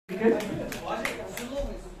Sir,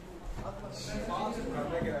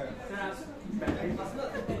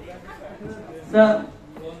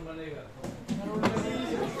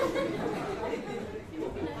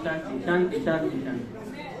 शांति शांति शांति।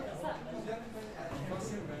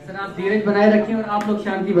 Sir आप धीरज बनाए रखें और आप लोग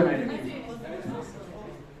शांति बनाए रखें।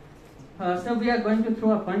 So we are going to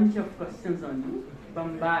throw a bunch of questions on you,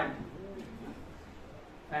 bombard,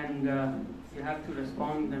 and you have to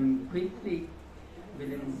respond them quickly,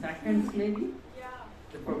 within seconds maybe.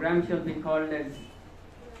 The program shall be called as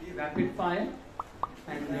rapid fire,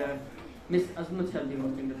 and Miss Azmat shall be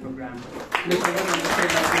hosting the program. Miss Azmat on the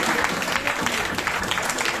stage.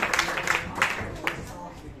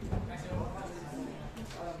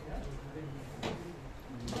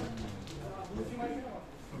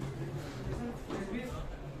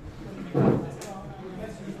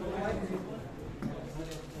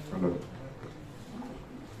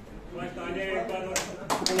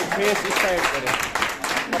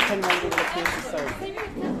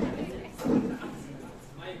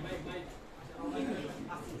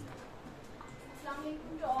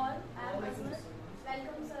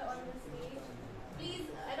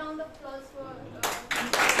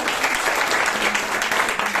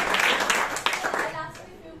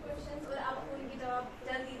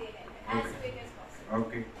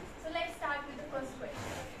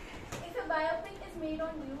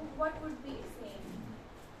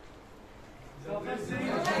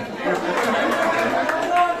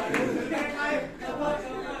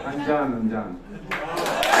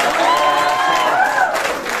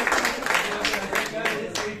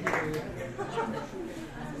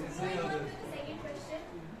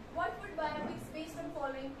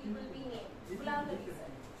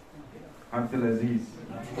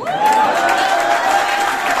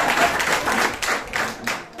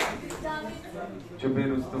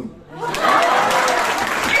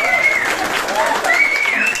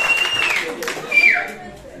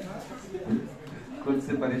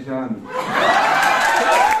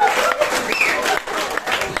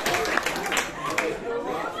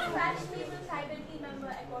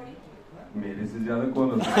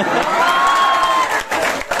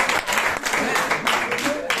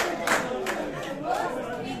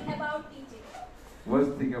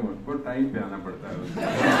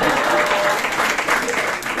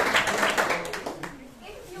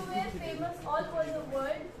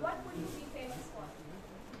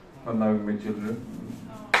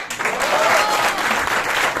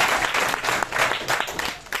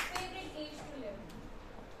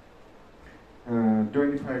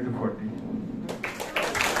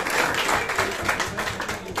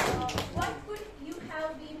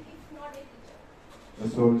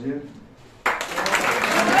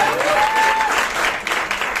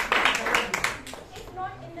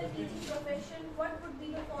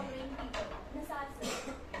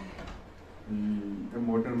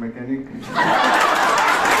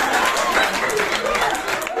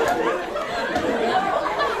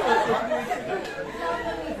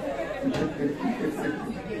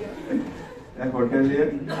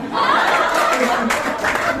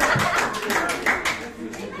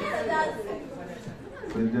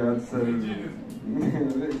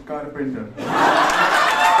 Carpenter.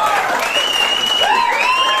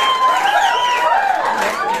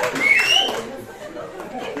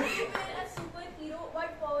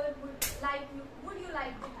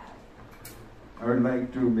 I would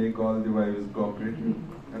like to make all the wives cooperative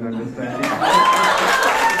and understanding.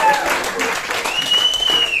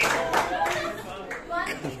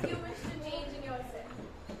 One thing you wish to change in yourself?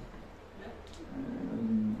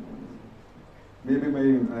 Maybe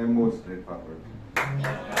I'm more straightforward.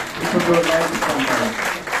 People don't like it sometimes.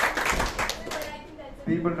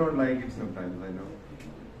 People don't like it sometimes, I know.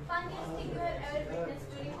 Funniest thing you have ever witnessed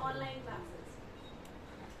during online classes?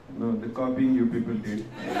 No, the copying you people did.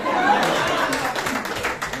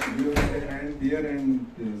 You had a hand there and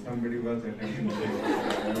somebody was attempting to. Okay,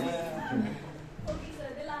 sir,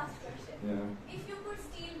 the last question. Yeah. If you could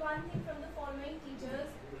steal one thing from the following teachers,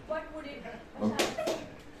 what would it be? Okay.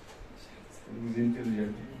 He's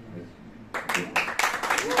intelligent.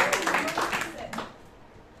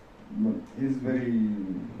 He's very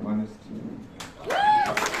honest.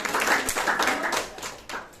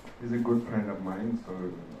 He's a good friend of mine, so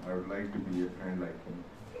I would like to be a friend like him.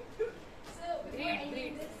 So, before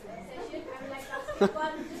ending this session, I would like to ask you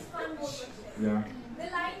just one more question. Yeah. The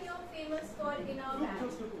line you're famous for in our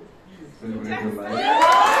band. Celebrate your life.